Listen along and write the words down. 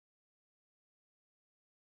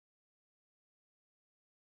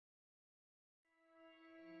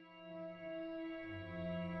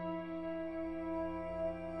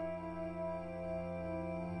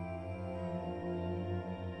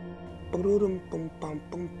boom, boom, boom,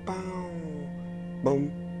 boom,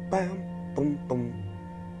 boom, bam, boom, boom,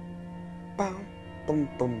 bam, boom,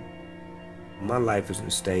 boom. My life is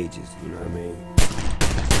in stages, you know what I mean?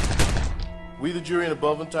 We, the jury in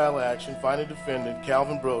above entitled action, find the defendant,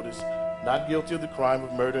 Calvin Brodus, not guilty of the crime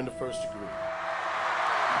of murder in the first degree.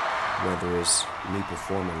 Whether it's me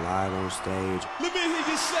performing live on stage, let me hear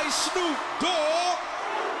you say Snoop Dogg,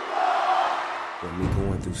 or me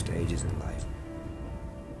going through stages in life.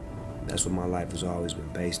 That's what my life has always been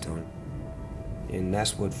based on. And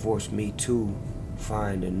that's what forced me to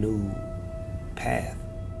find a new path.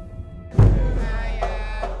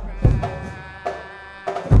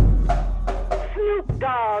 Snoop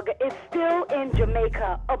Dogg is still in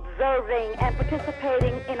Jamaica, observing and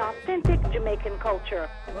participating in authentic Jamaican culture.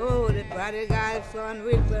 Oh, the body guy's son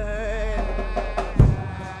return.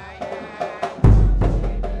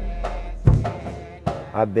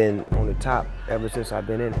 I've been on the top ever since I've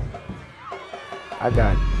been in it. I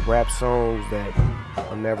got rap songs that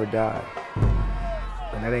will never die.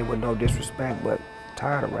 And that ain't with no disrespect, but I'm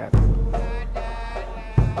tired of rapping.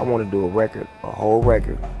 I want to do a record, a whole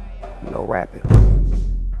record, no rapping.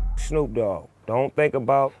 Snoop Dogg, don't think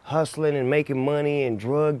about hustling and making money and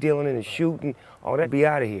drug dealing and shooting. All that, be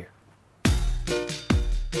out of here.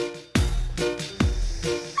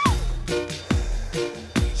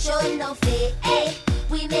 Show no fear, eh?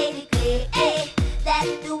 We made it clear, eh? That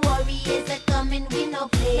the warriors are coming, we no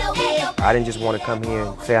play, eh? I didn't just want to come here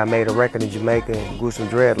and say I made a record in Jamaica and grew some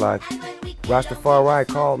dreadlocks. Rastafari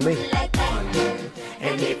called me.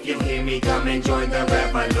 and if you hear me, come and join the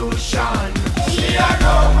revolution. We are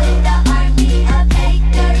going with the army of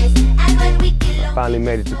haters, and when we kill them, Finally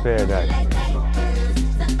made it to paradise.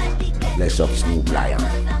 Let's up Snoop Lion.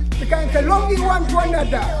 Because it's a long you want to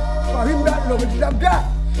another. For him that love is love that.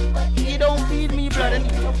 You don't feed me, brother.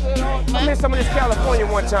 I met some of this California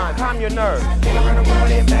one time. Calm your nerves. Been around the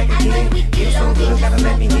world and back again. Feel so good, gotta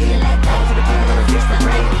let me in. Power to the people of this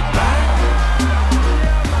parade.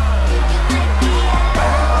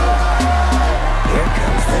 Here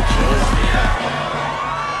comes the king.